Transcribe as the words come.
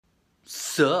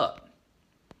Sup?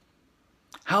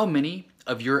 How many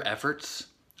of your efforts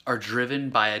are driven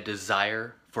by a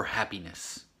desire for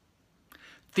happiness?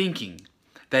 Thinking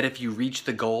that if you reach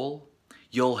the goal,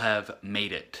 you'll have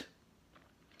made it.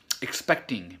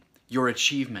 Expecting your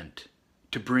achievement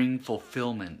to bring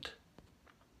fulfillment.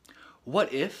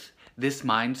 What if this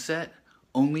mindset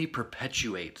only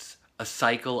perpetuates a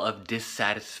cycle of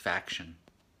dissatisfaction?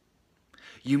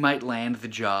 You might land the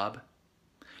job.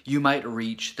 You might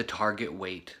reach the target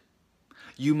weight.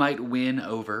 You might win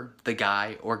over the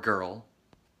guy or girl.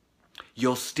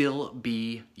 You'll still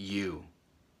be you.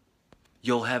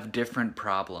 You'll have different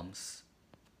problems.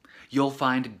 You'll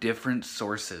find different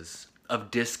sources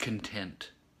of discontent.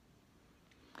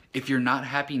 If you're not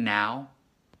happy now,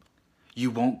 you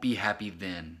won't be happy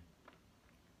then.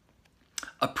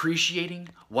 Appreciating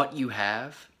what you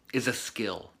have is a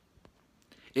skill.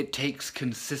 It takes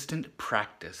consistent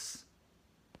practice.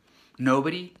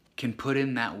 Nobody can put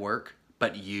in that work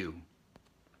but you.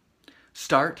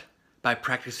 Start by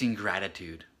practicing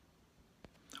gratitude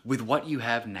with what you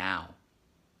have now.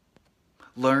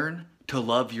 Learn to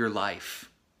love your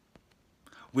life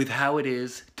with how it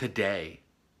is today.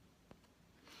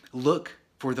 Look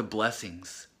for the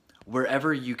blessings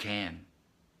wherever you can,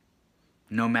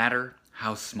 no matter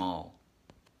how small.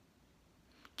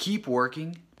 Keep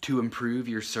working to improve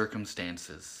your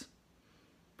circumstances.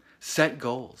 Set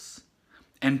goals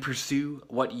and pursue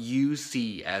what you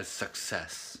see as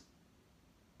success.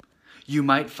 You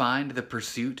might find the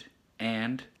pursuit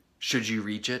and, should you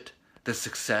reach it, the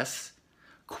success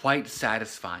quite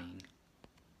satisfying.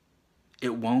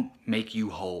 It won't make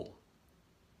you whole.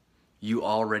 You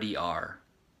already are.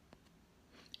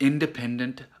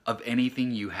 Independent of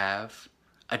anything you have,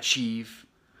 achieve,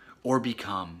 or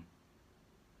become.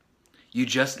 You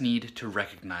just need to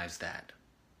recognize that.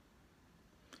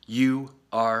 You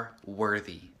are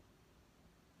worthy.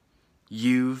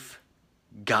 You've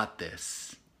got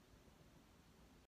this.